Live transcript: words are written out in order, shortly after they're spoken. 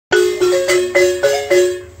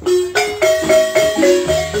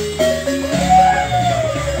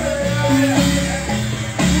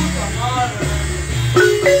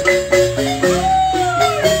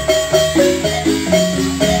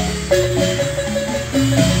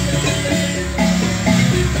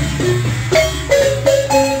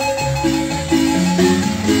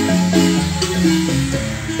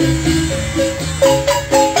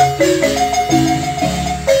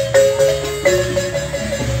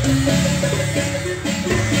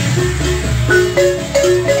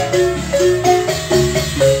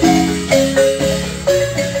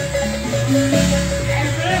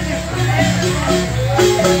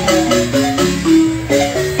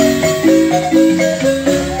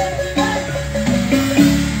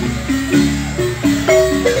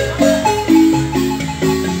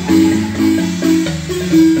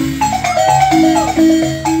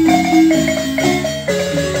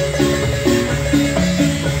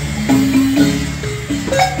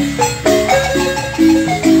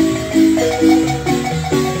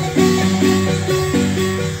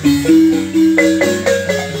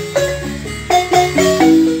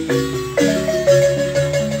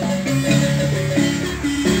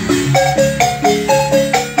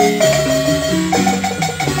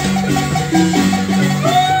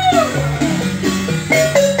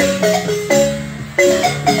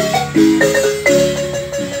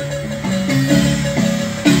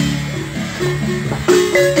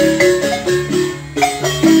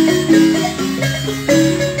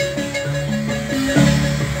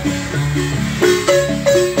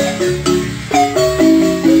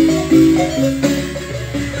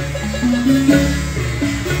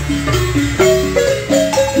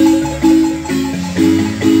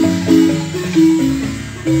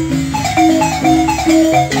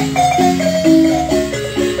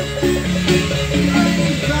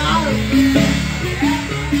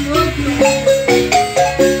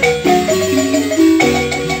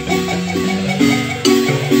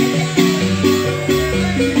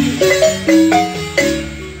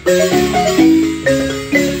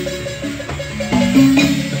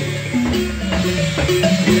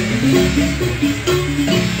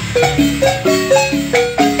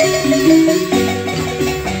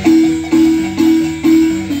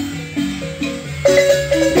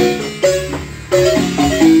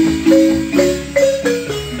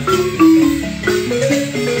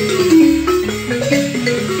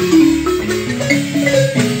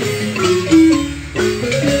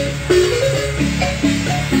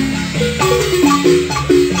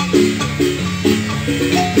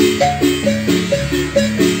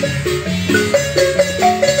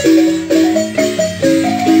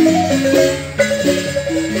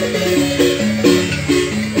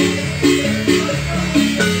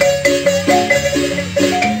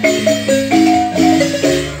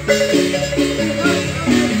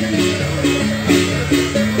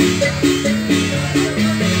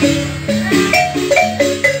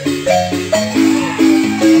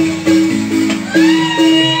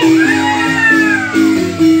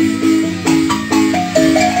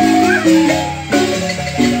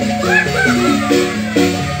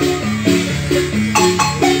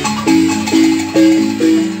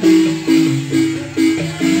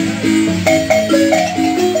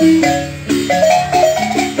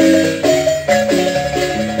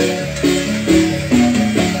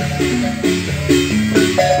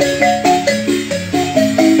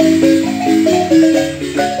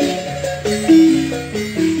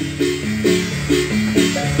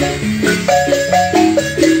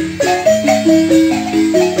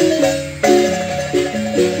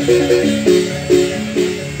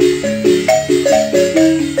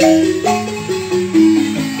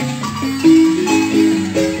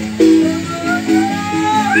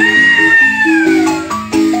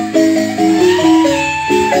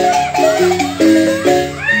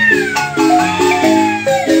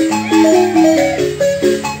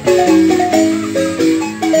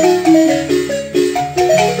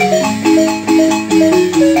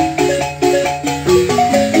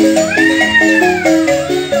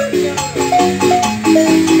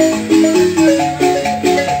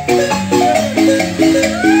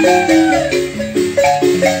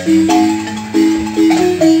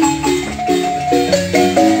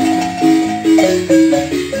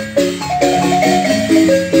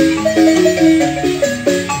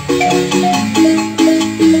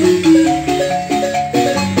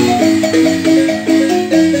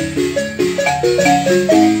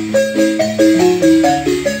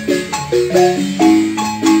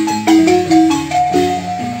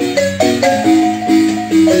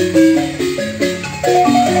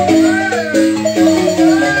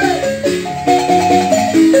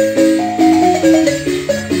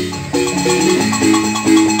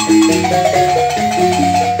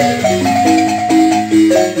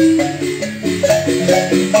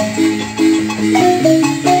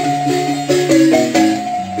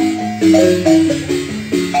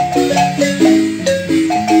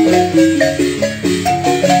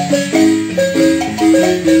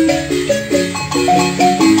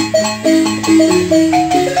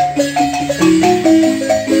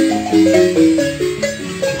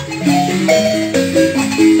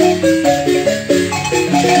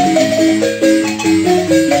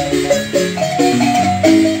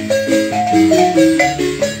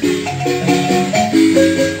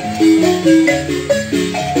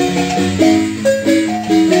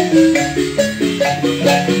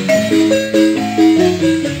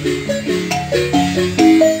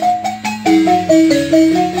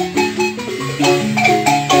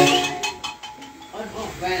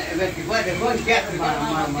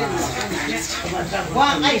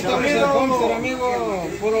amigo,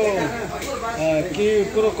 puro, aquí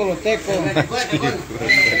puro coloteco.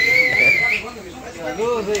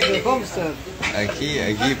 Saludos desde Homestead.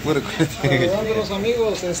 Aquí puro coloteco. Saludando a los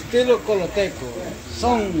amigos, estilo coloteco.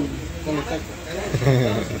 Son coloteco.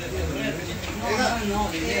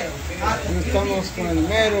 Estamos con el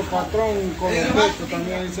mero patrón coloteco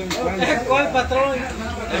también ahí se encuentra. ¿Cuál patrón? El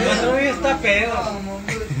patrón ya está pedo.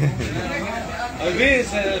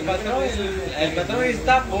 Olvídese, el patrón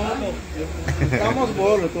está bolo. Estamos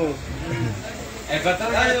bolos todos. El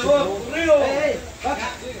patrón ya llegó, río.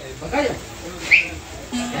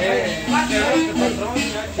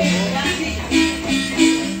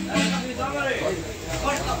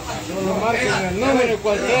 Solo marquen el número,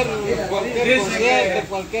 cualquier concierto,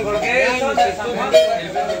 cualquier cumpleaños.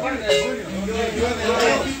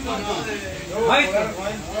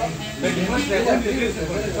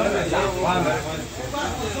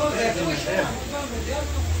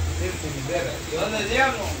 ¿Dónde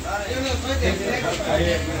diablo?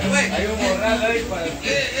 Hay un morral ahí para el...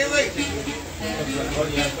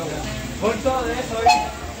 Pon todo de eso ahí.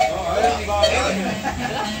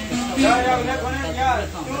 Ya hablé con él, ya.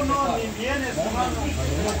 Tú no ni vienes, hermano.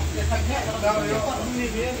 Tú ni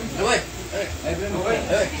vienes.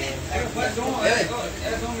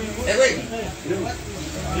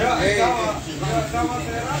 Ya estaba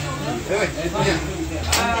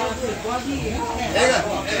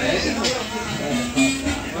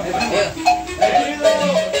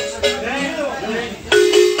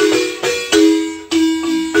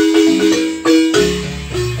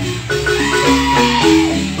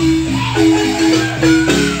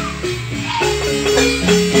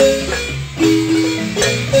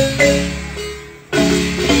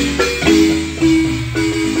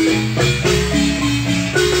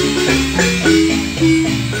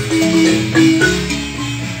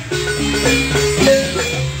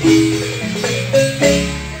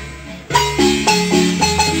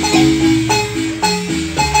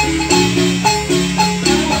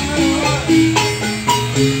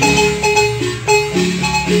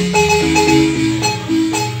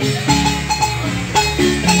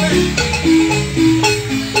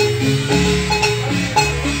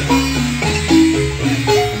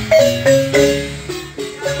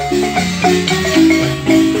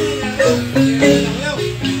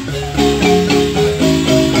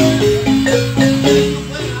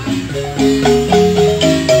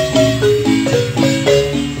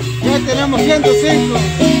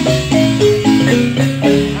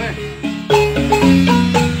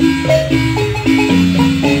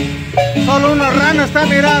Solo una rana está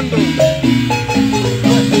mirando.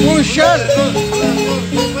 Un shot.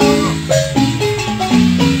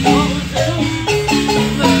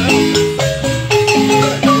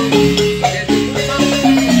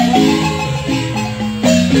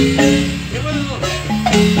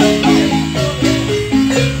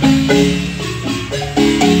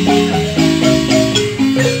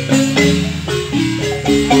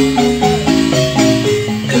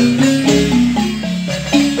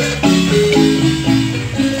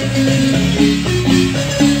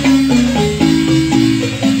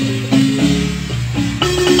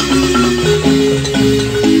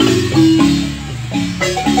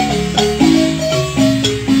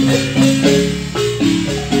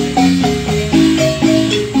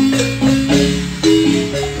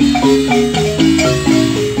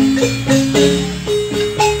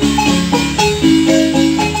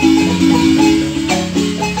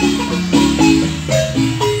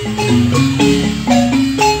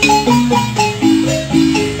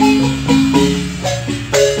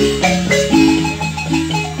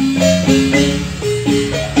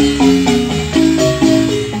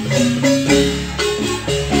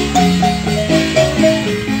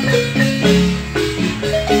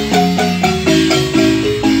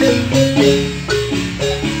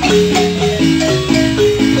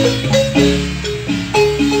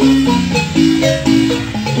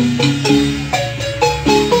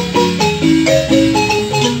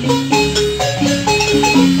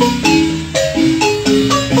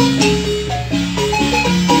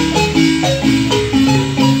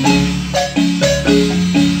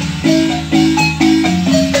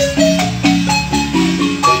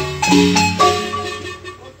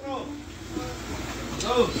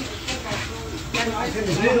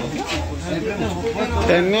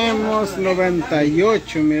 Tenemos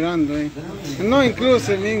 98 mirando ahí. No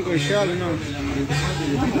incluso el Mingo Shal, no.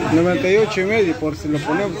 98 y medio por si lo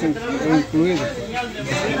ponemos incluido.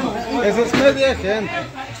 Esa es media gente.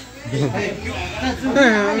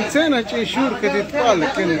 Cena ce șur că de pală,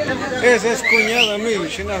 când ese es cuñada mea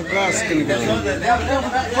și n-a gas când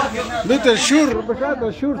du-te șur,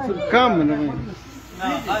 bășată șur să cameră.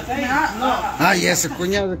 Ah, y ese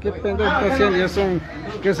cuñado, qué pendejo está haciendo, ya son,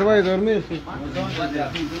 que se vaya a dormir.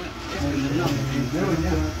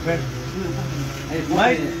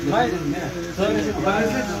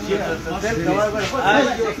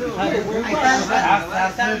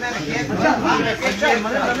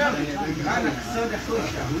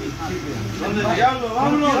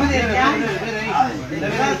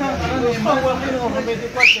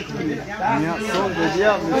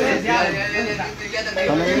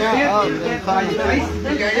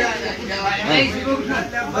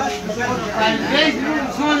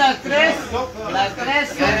 Son las 3,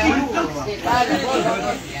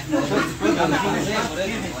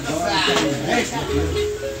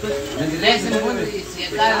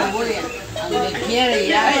 donde quiere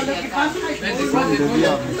ya.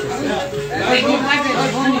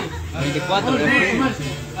 24 de junio.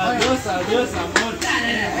 Adiós, adiós, amor.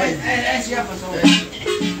 Eso ya pasó.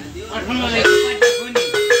 Por favor, 24 de junio.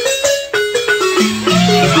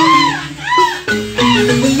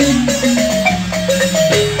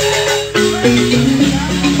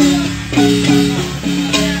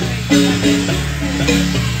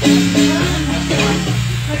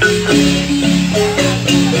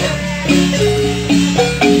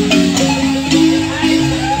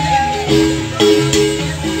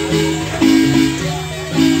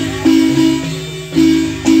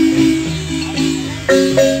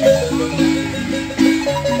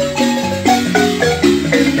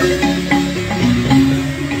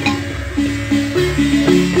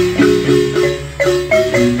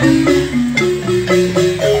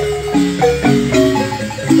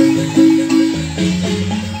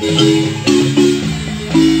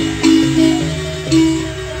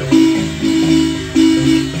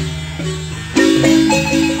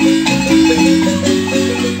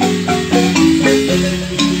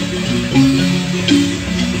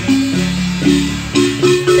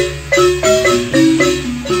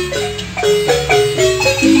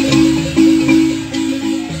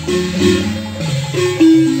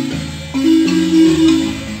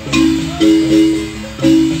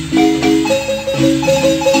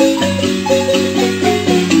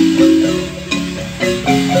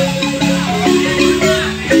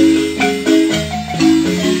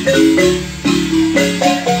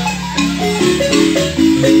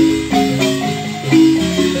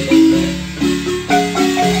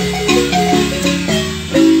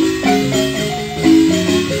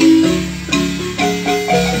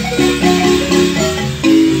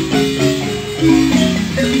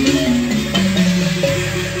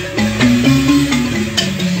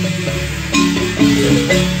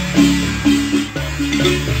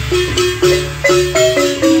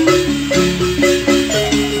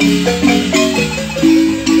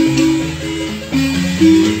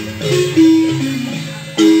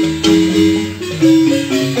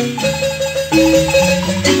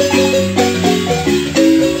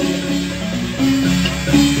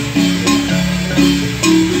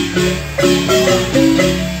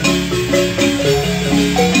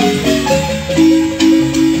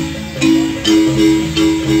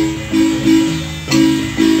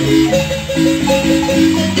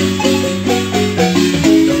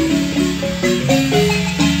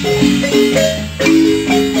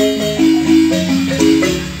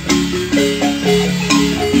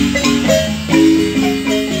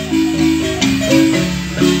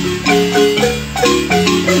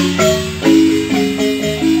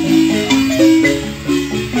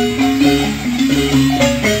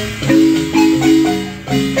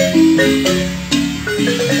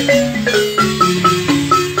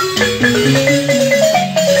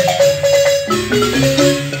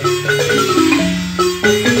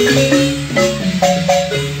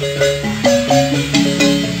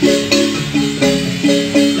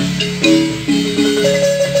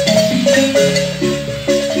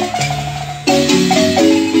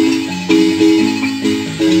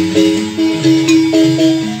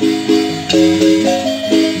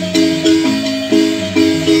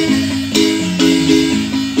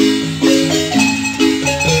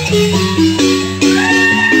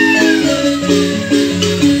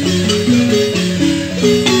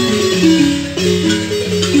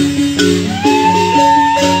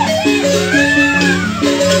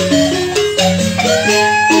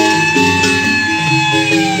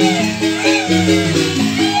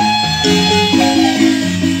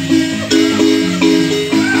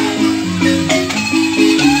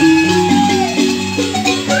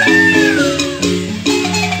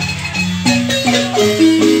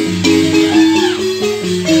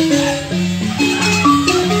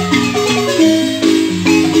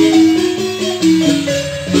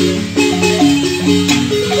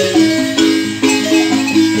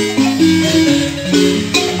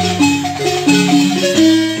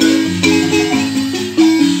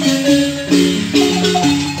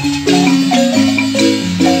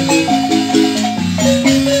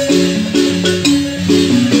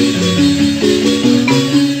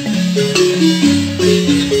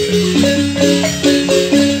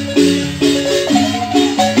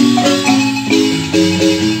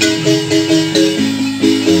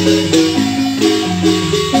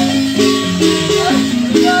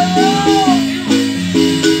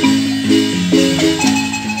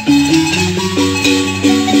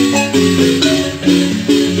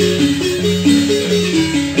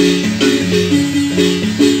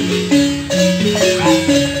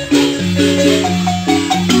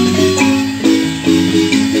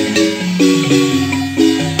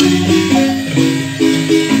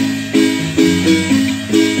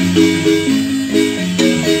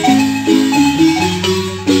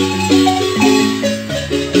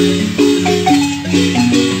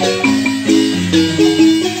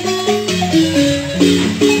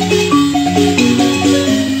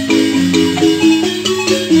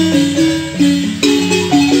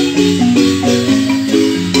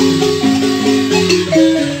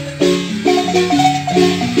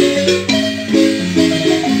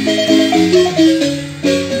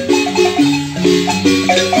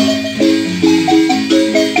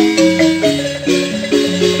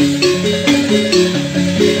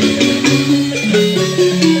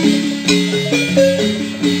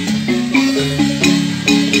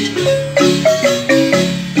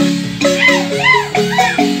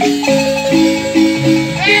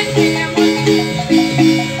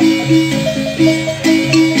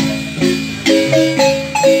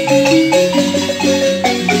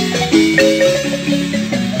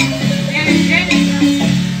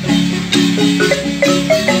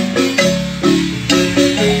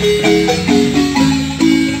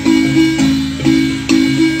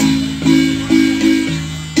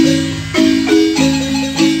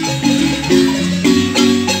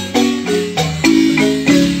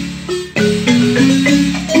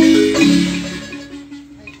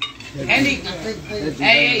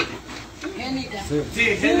 Sí,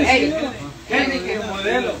 Henry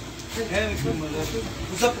modelo.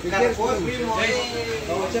 Usa caracol, primo.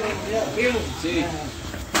 Primo. Sí.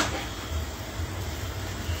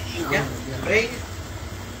 Ya, break.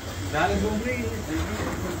 Dale un break.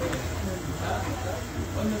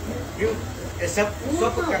 Esa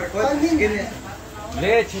sopa caracol tiene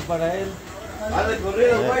leche para él. Anda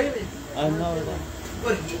corrido, güey. Ah, no, ¿verdad?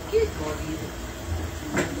 ¿Por qué corrido?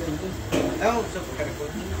 Dame un sopa caracol.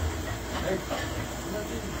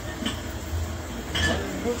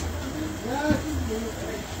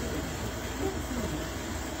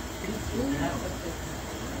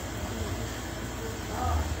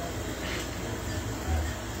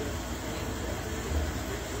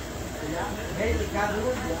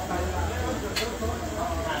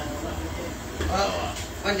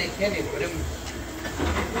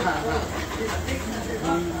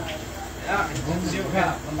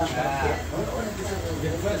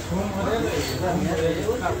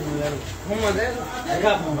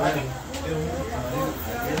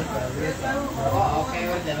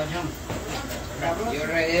 Yo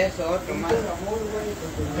regreso otro más.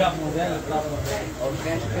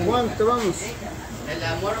 ¿Cuánto vamos? El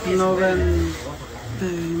amor 90.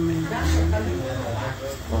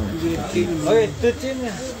 Oye, ¿tú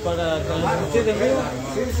tienes para transmitir en vivo?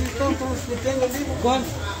 Sí, estamos discutiendo el libro. ¿Cuándo?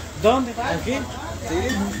 ¿Dónde? ¿Aquí? Sí.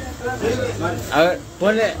 A ver,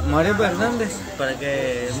 ponle Marimba Hernández para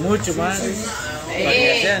que mucho más, para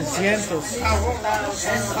que sean cientos.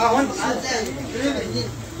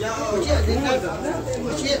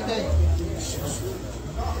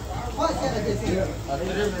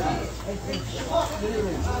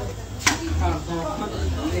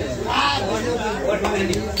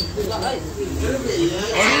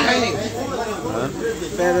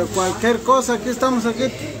 Pero cualquier cosa, aquí estamos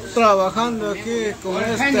aquí trabajando aquí con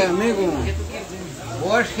este amigo.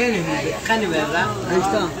 ¿verdad? Ahí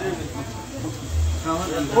está.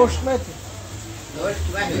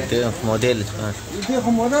 Tengo modelos, man. ¿Y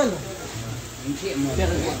dijo modelo?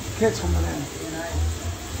 ¿Qué es modelo?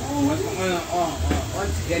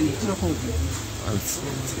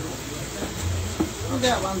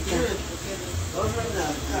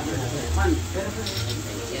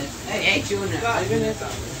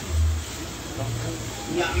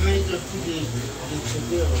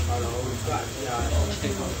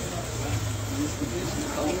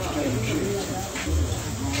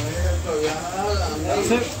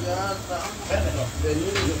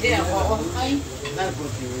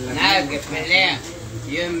 Nada que pelea.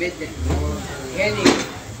 Yo en vez de Kenny.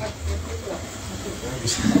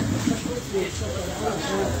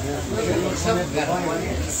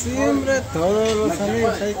 Siempre todos los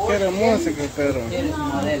amigos ahí quieren música, pero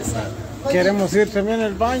queremos ir también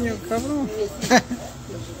al baño, cabrón.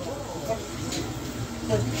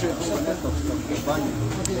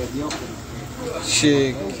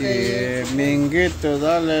 Chiqui, minguito,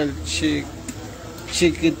 dale el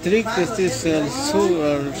chiquitriques, dice al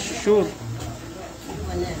sur.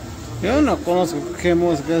 Yo no conozco qué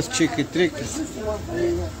música es chiquitriques.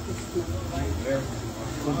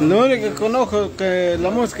 Lo único que conozco, que la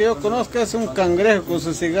música que yo conozco es un cangrejo con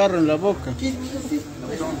su cigarro en la boca.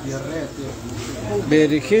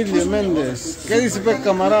 Virgilio Méndez. ¿Qué dice pues,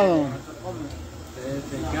 camarada?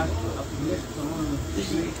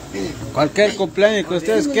 Cualquier cumpleaños que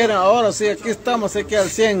ustedes quieran, ahora sí, aquí estamos, aquí al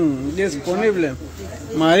 100 disponible.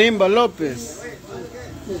 Marimba López.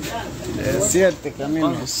 7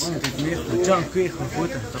 caminos.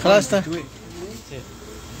 ¿Jala?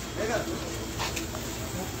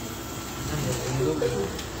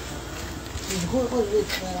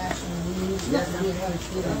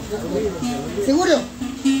 ¿Seguro?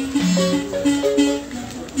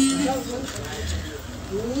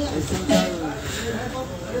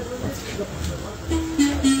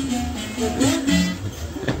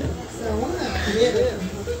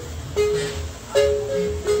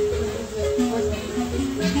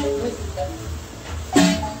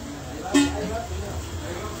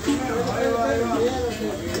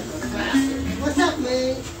 What's up,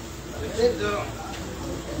 man?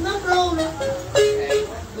 No problem.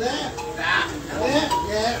 Yeah.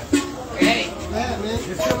 Hey, Yeah, man.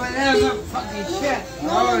 someone else up fucking shit. No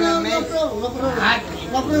problem. No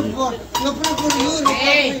problem for you.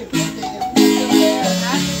 Hey.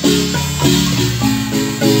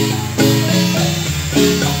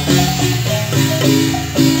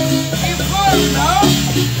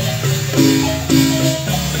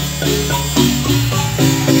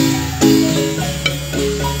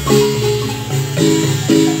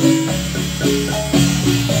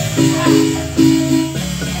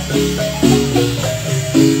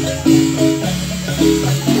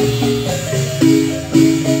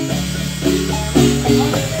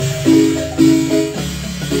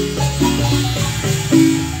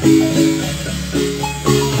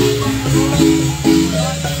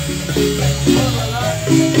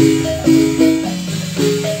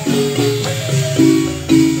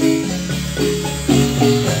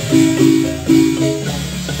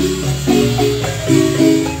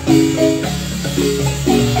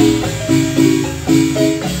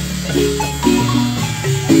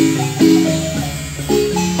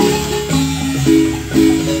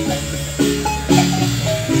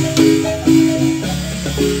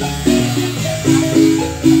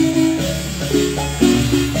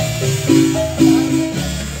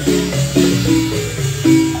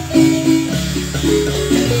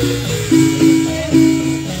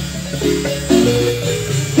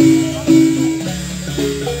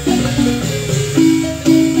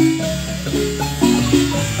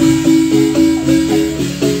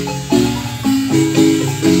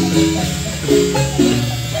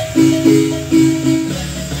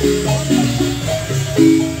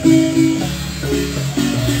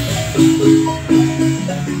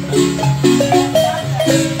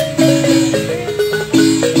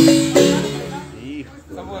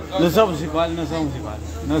 igual, no somos iguales.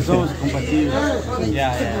 No somos compatibles.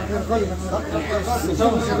 Ya. No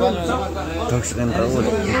somos iguales. Tóxico en Raúl.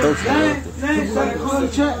 Tóxico.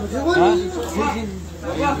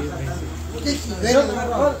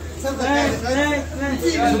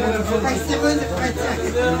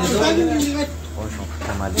 Ocho,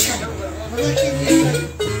 tamalito.